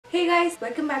guys,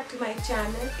 welcome back to my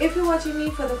channel. If you're watching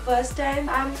me for the first time,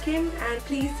 I'm Kim and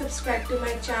please subscribe to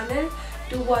my channel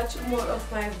to watch more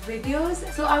of my videos.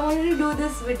 So I wanted to do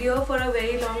this video for a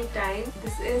very long time.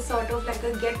 This is sort of like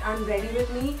a get unready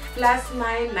with me plus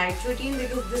my night routine,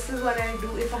 because this is what I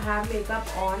do if I have makeup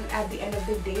on at the end of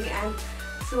the day, and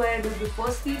so what I do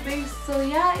before sleeping. So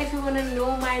yeah, if you want to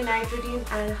know my night routine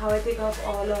and how I take off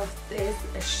all of this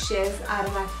shiz out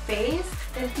of my face,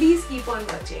 then please keep on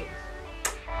watching.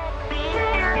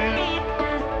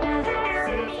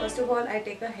 First of all, I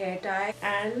take a hair tie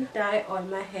and tie all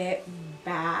my hair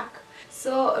back.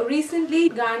 So recently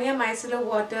Garnier Micellar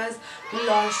Waters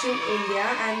launched in India,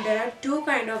 and there are two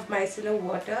kind of micellar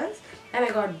waters and I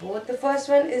got both. The first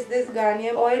one is this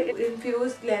Garnier oil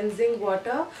infused cleansing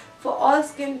water for all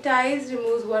skin types,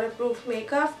 removes waterproof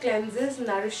makeup, cleanses,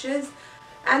 nourishes,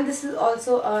 and this is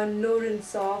also a no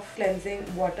rinse off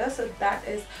cleansing water, so that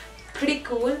is pretty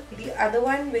cool. The other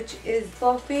one, which is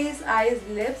for face, eyes,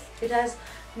 lips, it has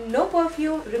no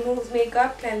perfume, removes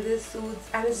makeup, cleanses, soothes,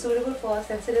 and is suitable for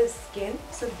sensitive skin.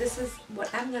 So this is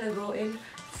what I'm gonna go in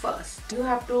first. You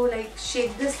have to like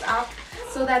shake this up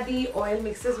so that the oil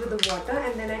mixes with the water,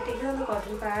 and then I take it on the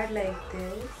cotton pad like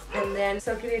this and then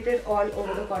circulate it all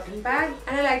over the cotton pad.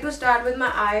 And I like to start with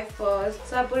my eye first.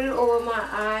 So I put it over my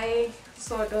eye,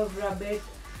 sort of rub it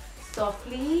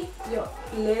softly. Your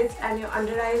lids and your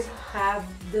under eyes have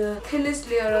the thinnest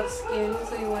layer of skin,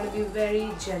 so you want to be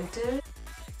very gentle.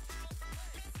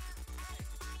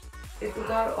 It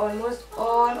took out almost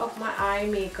all of my eye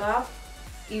makeup,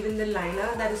 even the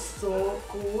liner. That is so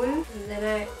cool. And then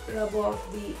I rub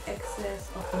off the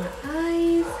excess of my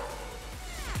eyes.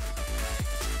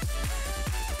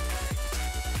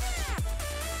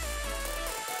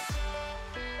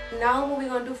 Now moving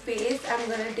on to face, I'm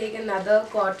gonna take another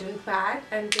cotton pad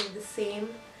and take the same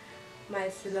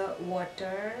micellar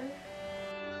water.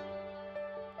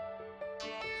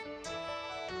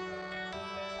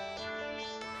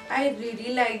 I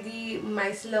really like the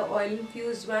micellar oil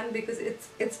infused one because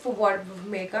it's for waterproof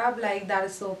makeup. Like, that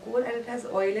is so cool, and it has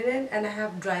oil in it, and I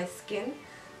have dry skin,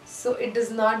 so it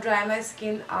does not dry my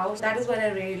skin out. That is what I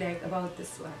really like about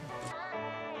this one.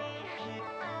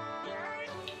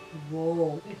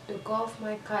 Whoa, it took off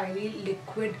my Kylie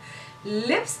liquid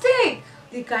lipstick.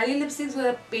 The Kylie lipsticks were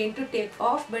a pain to take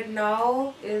off, but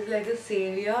now is like a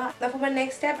savior. Now for my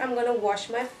next step, I'm gonna wash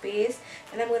my face,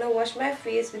 and I'm gonna wash my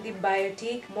face with the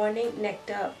Biotique Morning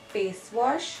Nectar face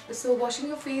wash. So washing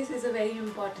your face is a very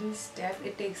important step.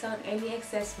 It takes out any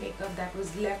excess makeup that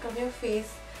was left on your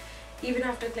face even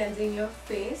after cleansing your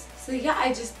face. So yeah, I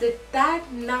just did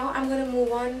that. Now I'm gonna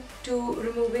move on to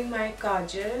removing my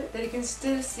kajal that you can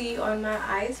still see on my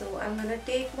eyes. So I'm gonna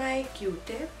take my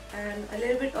Q-tip and a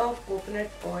little bit of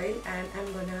coconut oil, and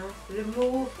I'm gonna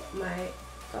remove my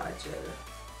kajal.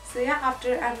 So yeah,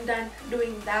 after I'm done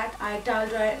doing that, I towel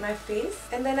dry my face,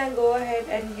 and then I go ahead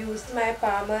and use my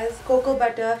Palmer's Cocoa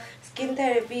Butter Skin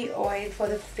Therapy Oil for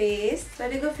the face. So I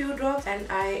take a few drops and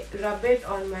I rub it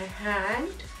on my hand,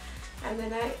 and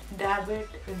then I dab it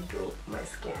into my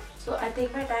skin. So I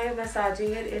take my time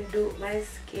massaging it into my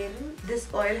skin. This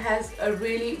oil has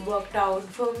really worked out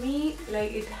for me.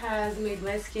 Like, it has made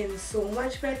my skin so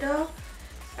much better,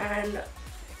 and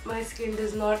my skin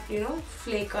does not,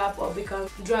 flake up or become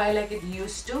dry like it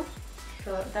used to.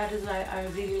 So that is why I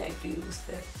really like to use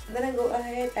this. Then I go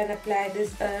ahead and apply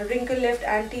this Wrinkle Lift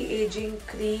Anti-Aging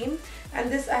Cream,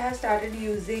 and this I have started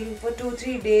using for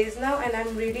 2-3 days now, and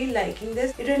I'm really liking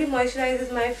this. It really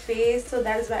moisturizes my face, so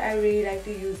that is why I really like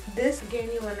to use this. Again,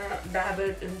 you wanna dab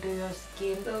it into your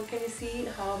skin. So can you see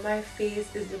how my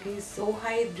face is looking so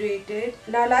hydrated?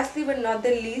 Now lastly but not the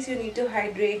least, you need to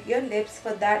hydrate your lips.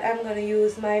 For that, I'm gonna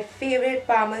use my favorite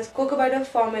Palmer's Cocoa Butter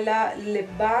Formula Lip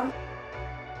Balm.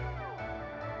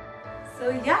 So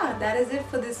yeah, that is it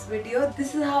for this video.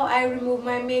 This is how I remove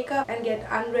my makeup and get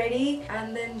unready,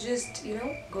 and then just,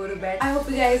 go to bed. I hope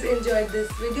you guys enjoyed this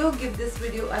video. Give this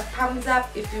video a thumbs up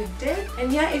if you did.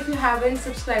 And yeah, if you haven't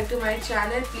subscribed to my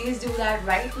channel, please do that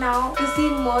right now to see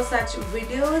more such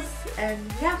videos. And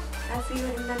yeah, I'll see you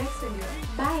in the next video.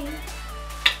 Bye!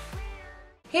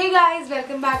 Hey guys,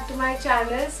 welcome back to my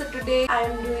channel. So today I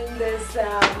am doing this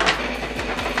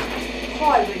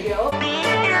haul video.